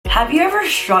Have you ever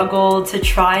struggled to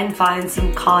try and find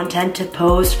some content to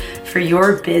post for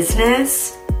your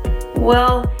business?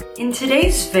 Well, in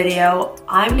today's video,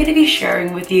 I'm going to be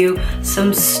sharing with you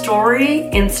some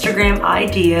story Instagram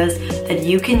ideas that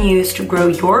you can use to grow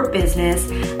your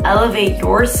business, elevate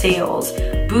your sales,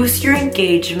 boost your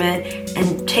engagement,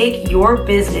 and take your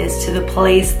business to the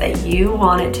place that you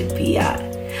want it to be at.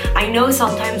 I know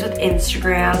sometimes with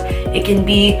Instagram, it can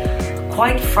be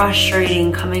quite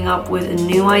frustrating coming up with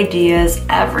new ideas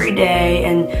every day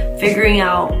and figuring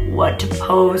out what to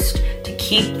post to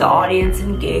keep the audience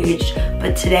engaged.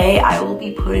 But today I will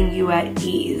be putting you at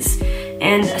ease.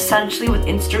 And essentially with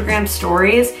Instagram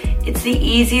stories, it's the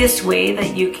easiest way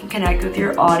that you can connect with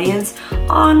your audience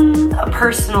on a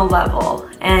personal level.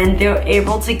 And they're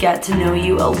able to get to know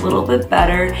you a little bit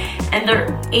better, and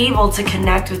they're able to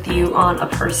connect with you on a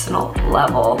personal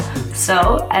level.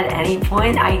 So at any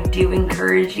point, I do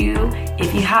encourage you,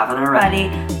 if you haven't already,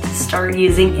 to start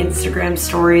using Instagram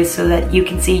stories so that you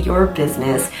can see your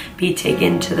business be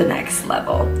taken to the next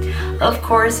level. Of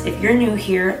course, if you're new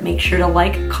here, make sure to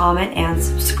like, comment, and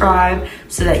subscribe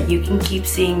so that you can keep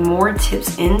seeing more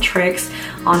tips and tricks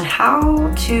on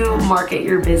how to market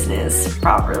your business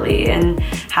properly and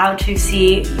how to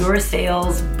see your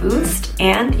sales boost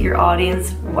and your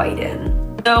audience widen.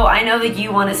 So I know that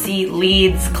you want to see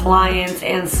leads, clients,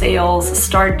 and sales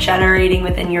start generating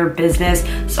within your business.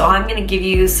 So I'm going to give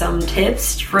you some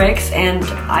tips, tricks, and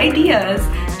ideas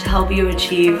to help you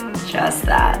achieve just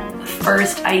that. The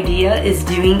first idea is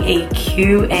doing a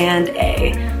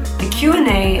Q&A. The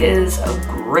Q&A is a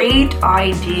great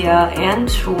idea and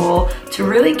tool to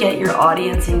really get your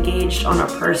audience engaged on a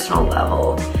personal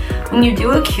level. When you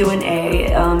do a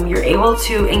Q&A, you're able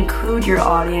to include your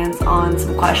audience on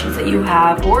some questions that you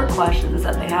have or questions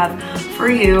that they have for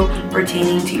you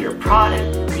pertaining to your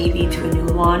product, maybe to a new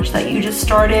launch that you just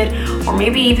started, or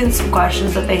maybe even some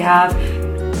questions that they have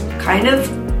kind of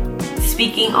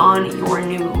speaking on your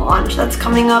new launch that's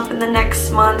coming up in the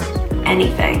next month,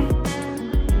 anything.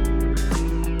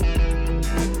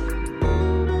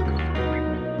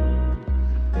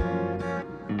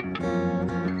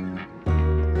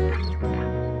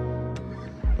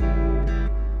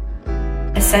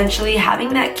 Essentially, having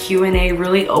that Q&A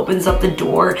really opens up the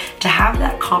door to have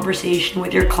that conversation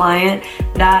with your client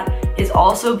that is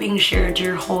also being shared to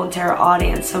your whole entire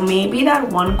audience. So maybe that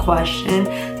one question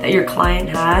that your client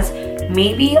has,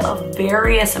 maybe a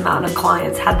various amount of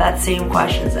clients have that same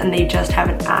questions and they just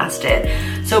haven't asked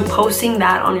it. So posting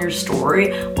that on your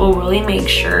story will really make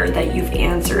sure that you've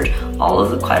answered all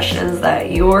of the questions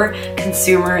that your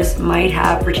consumers might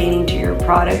have pertaining to your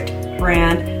product,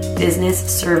 brand, business,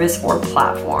 service, or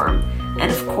platform.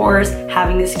 And of course,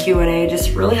 having this Q&A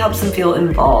just really helps them feel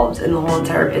involved in the whole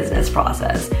entire business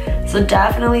process. So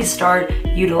definitely start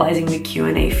utilizing the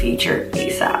Q&A feature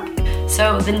ASAP.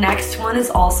 So the next one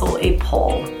is also a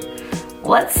poll.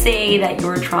 Let's say that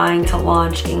you're trying to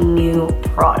launch a new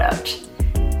product.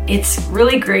 It's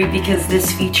really great because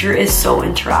this feature is so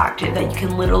interactive that you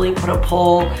can literally put a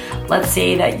poll. Let's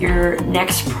say that your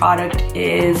next product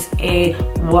is a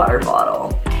water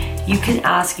bottle. You can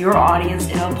ask your audience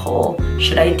in a poll,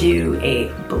 should I do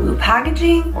a blue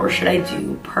packaging or should I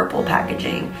do purple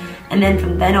packaging? And then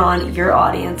from then on, your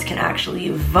audience can actually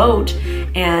vote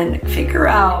and figure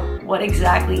out what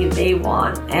exactly they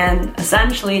want. And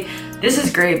essentially, this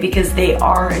is great because they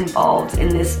are involved in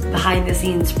this behind the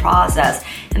scenes process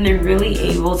and they're really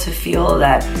able to feel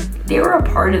that they were a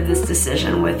part of this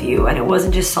decision with you and it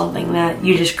wasn't just something that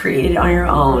you just created on your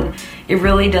own. It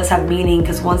really does have meaning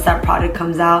because once that product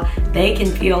comes out, they can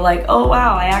feel like, oh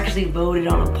wow, I actually voted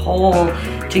on a poll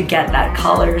to get that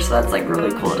color. So that's like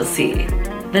really cool to see.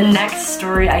 The next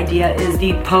story idea is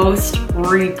the post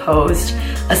repost.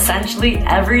 Essentially,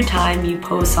 every time you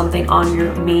post something on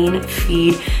your main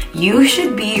feed, you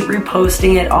should be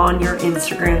reposting it on your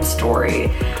Instagram story.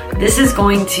 This is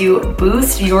going to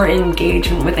boost your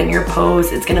engagement within your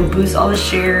post. It's going to boost all the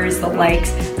shares, the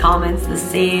likes, comments, the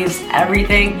saves,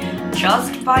 everything,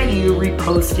 just by you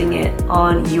reposting it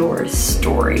on your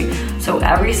story. So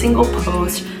every single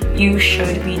post, you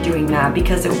should be doing that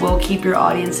because it will keep your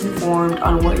audience informed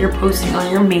on what you're posting on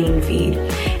your main feed.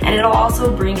 And it'll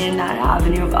also bring in that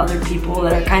avenue of other people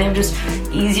that are kind of just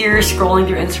easier scrolling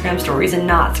through Instagram stories and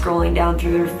not scrolling down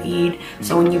through their feed.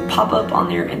 So when you pop up on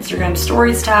their Instagram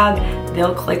stories tab,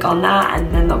 they'll click on that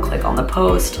and then they'll click on the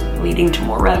post, leading to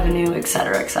more revenue,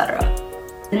 etc., etc.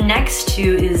 The next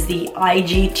two is the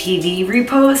IGTV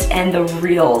repost and the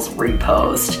Reels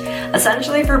repost.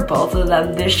 Essentially for both of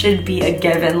them, this should be a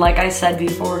given. Like I said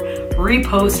before,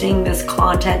 reposting this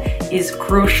content is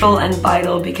crucial and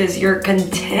vital because you're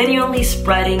continually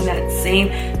spreading that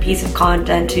same piece of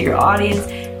content to your audience,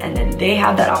 and then they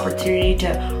have that opportunity to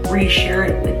reshare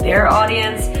it with their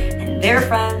audience and their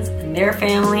friends and their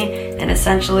family, and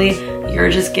essentially you're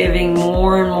just giving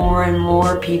more and more and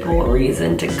more people a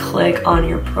reason to click on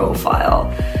your profile.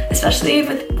 Especially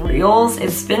with Reels,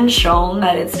 it's been shown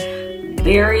that it's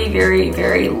very, very,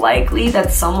 very likely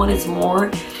that someone is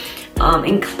more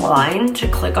inclined to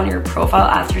click on your profile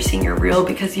after seeing your Reel,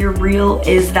 because your Reel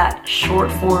is that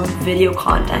short form video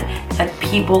content that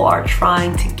people are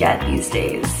trying to get these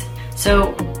days.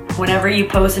 So whenever you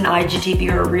post an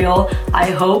IGTV or a Reel, I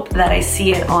hope that I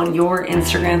see it on your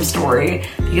Instagram story,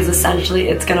 because essentially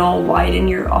it's gonna widen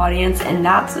your audience, and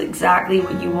that's exactly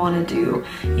what you wanna do.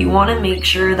 You wanna make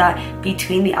sure that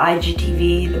between the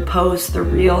IGTV, the post, the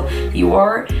Reel, you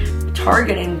are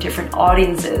targeting different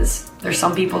audiences. There's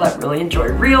some people that really enjoy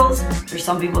Reels, there's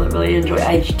some people that really enjoy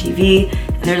IGTV,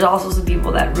 and there's also some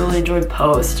people that really enjoy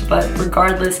post. But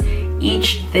regardless,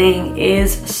 each thing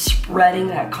is spreading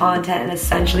that content, and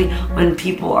essentially when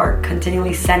people are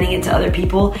continually sending it to other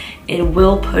people, it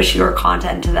will push your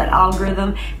content into that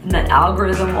algorithm, and that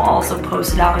algorithm will also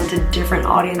post it out into different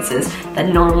audiences that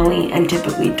normally and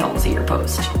typically don't see your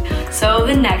post. So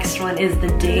the next one is the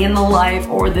day in the life,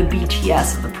 or the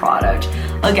BTS of the product.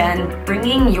 Again,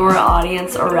 bringing your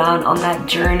audience around on that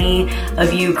journey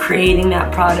of you creating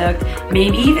that product,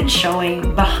 maybe even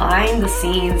showing behind the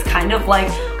scenes, kind of like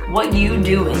what you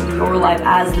do in your life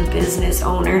as the business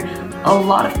owner. A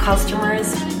lot of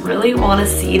customers really want to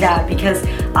see that, because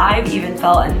I've even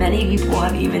felt, and many people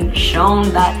have even shown,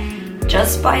 that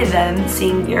just by them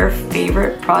seeing their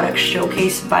favorite product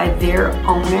showcased by their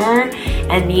owner,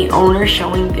 and the owner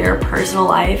showing their personal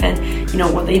life and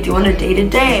what they do on a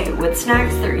day-to-day, what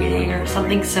snacks they're eating or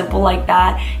something simple like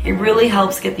that, it really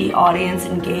helps get the audience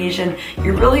engaged, and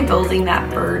you're really building that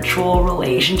virtual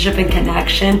relationship and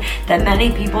connection that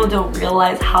many people don't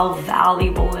realize how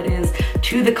valuable it is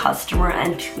to the customer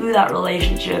and to that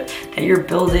relationship that you're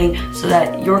building, so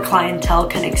that your clientele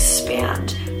can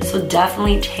expand. So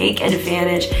definitely take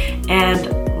advantage and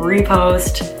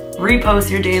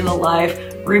repost your day in the life,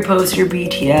 repost your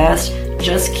BTS,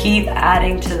 just keep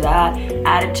adding to that,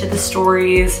 add it to the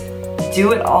stories,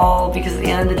 do it all, because at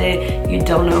the end of the day, you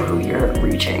don't know who you're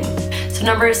reaching. So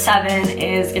number 7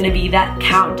 is gonna be that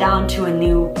countdown to a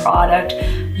new product.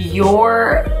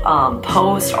 Your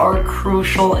posts are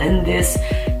crucial in this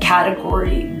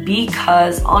category,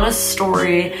 because on a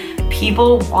story,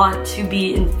 people want to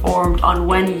be informed on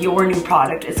when your new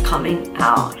product is coming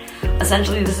out.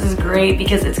 Essentially, this is great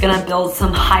because it's gonna build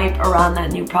some hype around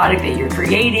that new product that you're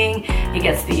creating. It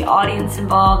gets the audience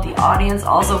involved. The audience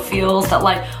also feels that,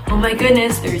 like, oh my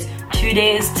goodness, there's 2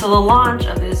 days till the launch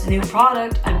of this new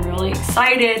product. I'm really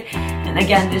excited. And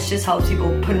again, this just helps people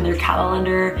put in their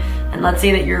calendar. And let's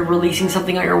say that you're releasing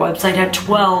something on your website at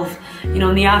 12,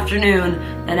 in the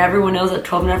afternoon, then everyone knows at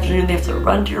 12 in the afternoon they have to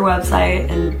run to your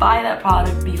website and buy that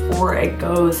product before it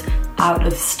goes out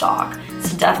of stock.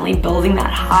 So definitely building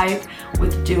that hype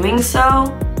with doing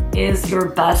so is your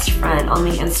best friend on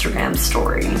the Instagram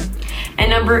story. And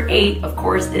number 8, of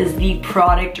course, is the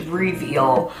product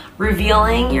reveal.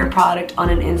 Revealing your product on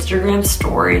an Instagram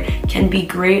story can be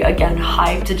great, again,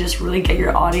 hype to just really get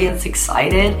your audience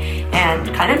excited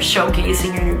and kind of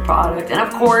showcasing your new product. And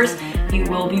of course, you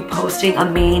will be posting a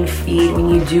main feed when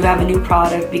you do have a new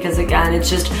product, because again, it's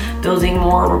just building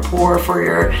more rapport for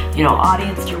your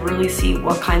audience to really see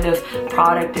what kind of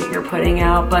product that you're putting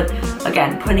out. But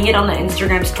again, putting it on the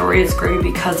Instagram story is great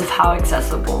because of how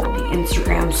accessible the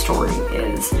Instagram story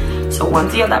is. So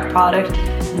once you have that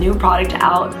new product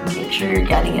out, make sure you're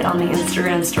getting it on the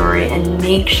Instagram story, and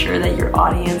make sure that your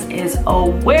audience is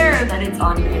aware that it's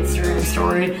on your Instagram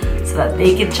story, so that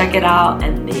they can check it out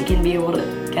and they can be able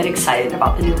to get excited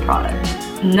about the new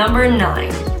product. Number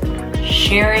 9,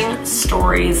 sharing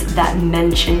stories that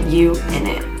mention you in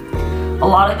it. A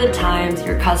lot of the times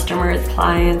your customers,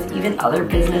 clients, even other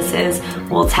businesses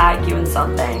will tag you in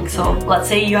something. So let's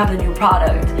say you have a new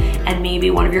product and maybe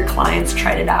one of your clients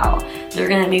tried it out. They're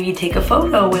gonna maybe take a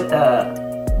photo with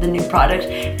the new product,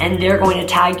 and they're going to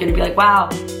tag you to be like, wow,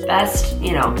 best,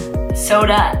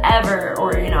 soda ever,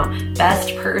 or,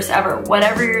 best purse ever.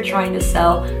 Whatever you're trying to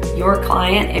sell, your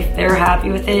client, if they're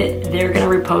happy with it, they're gonna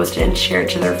repost it and share it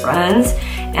to their friends.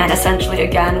 And essentially,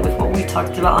 again, with what we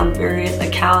talked about on various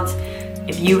accounts,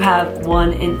 if you have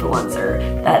one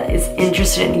influencer that is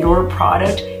interested in your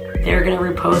product, they're gonna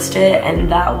repost it,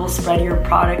 and that will spread your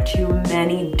product to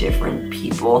many different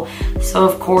people. So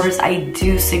of course, I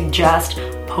do suggest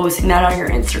posting that on your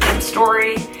Instagram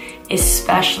story.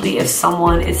 especially if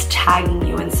someone is tagging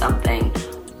you in something.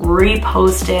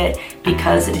 Repost it,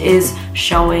 because it is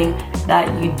showing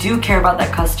that you do care about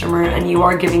that customer and you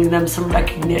are giving them some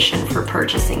recognition for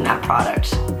purchasing that product.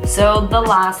 So the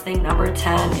last thing, number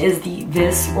 10, is the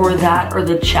this or that or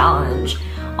the challenge.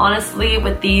 Honestly,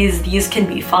 with these can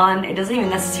be fun. It doesn't even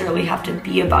necessarily have to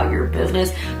be about your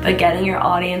business, but getting your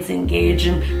audience engaged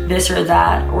in this or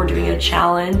that or doing a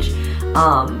challenge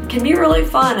can be really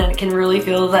fun, and it can really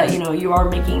feel that, you know, you are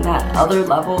making that other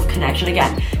level of connection.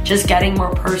 Again, just getting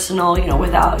more personal, you know,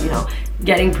 without, you know,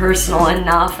 getting personal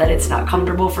enough that it's not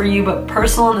comfortable for you, but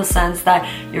personal in the sense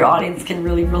that your audience can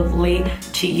really relate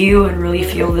to you and really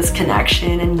feel this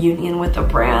connection and union with the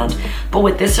brand. But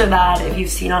with this or that, if you've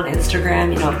seen on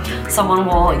Instagram, you know, someone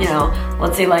will, you know,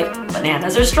 let's say like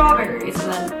bananas or strawberries,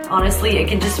 and then honestly it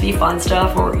can just be fun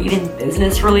stuff or even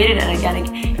business related, and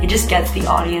again, it just gets the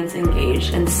audience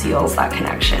engaged and seals that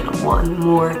connection one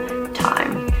more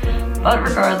time. But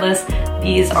regardless,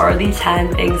 these are the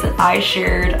 10 things that I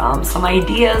shared, some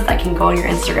ideas that can go on your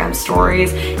Instagram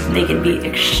stories, and they can be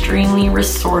extremely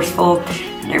resourceful.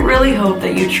 And I really hope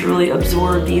that you truly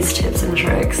absorb these tips and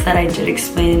tricks that I did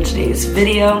explain in today's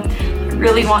video. I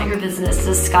really want your business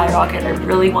to skyrocket. I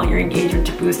really want your engagement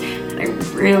to boost. And I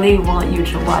really want you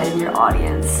to widen your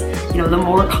audience. You know, the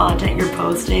more content you're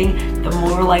posting, the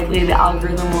more likely the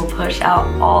algorithm will push out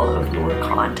all of your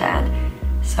content.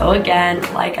 So again,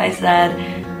 like I said,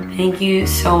 thank you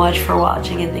so much for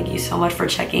watching, and thank you so much for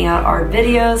checking out our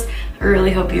videos. I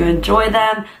really hope you enjoy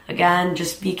them. Again,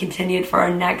 just be continued for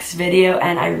our next video,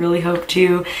 and I really hope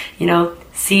to, you know,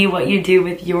 see what you do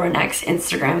with your next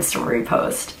Instagram story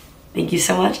post. Thank you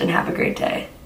so much and have a great day.